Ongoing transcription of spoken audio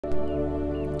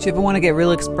Do you ever want to get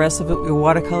real expressive with your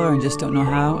watercolor and just don't know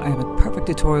how? I have a perfect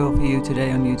tutorial for you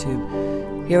today on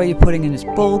YouTube. Here you're putting in just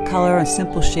bold color and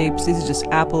simple shapes. These are just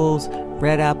apples,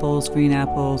 red apples, green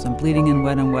apples. I'm bleeding in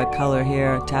wet on wet color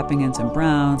here, tapping in some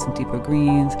browns, some deeper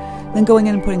greens, then going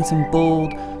in and putting some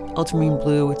bold ultramarine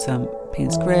blue with some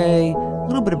paynes gray, a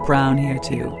little bit of brown here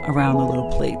too, around the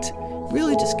little plate.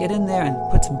 Really just get in there and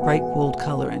put some bright bold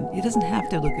color in. It doesn't have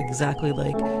to look exactly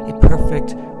like a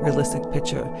perfect realistic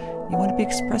picture. You want to be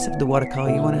expressive with the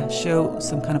watercolor. You want to show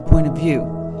some kind of point of view.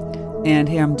 And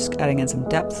here I'm just adding in some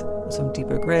depth, some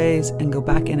deeper grays, and go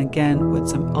back in again with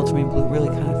some ultramarine blue, really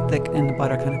kind of thick in the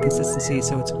butter kind of consistency,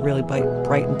 so it's really bright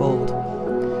and bold.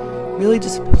 Really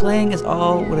just playing is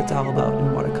all what it's all about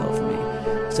in watercolor for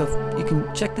me. So you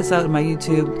can check this out on my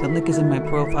YouTube. The link is in my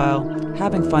profile.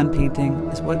 Having fun painting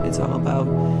is what it's all about.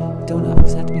 Don't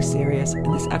always have to be serious,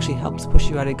 and this actually helps push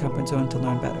you out of your comfort zone to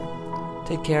learn better.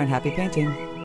 Take care and happy painting.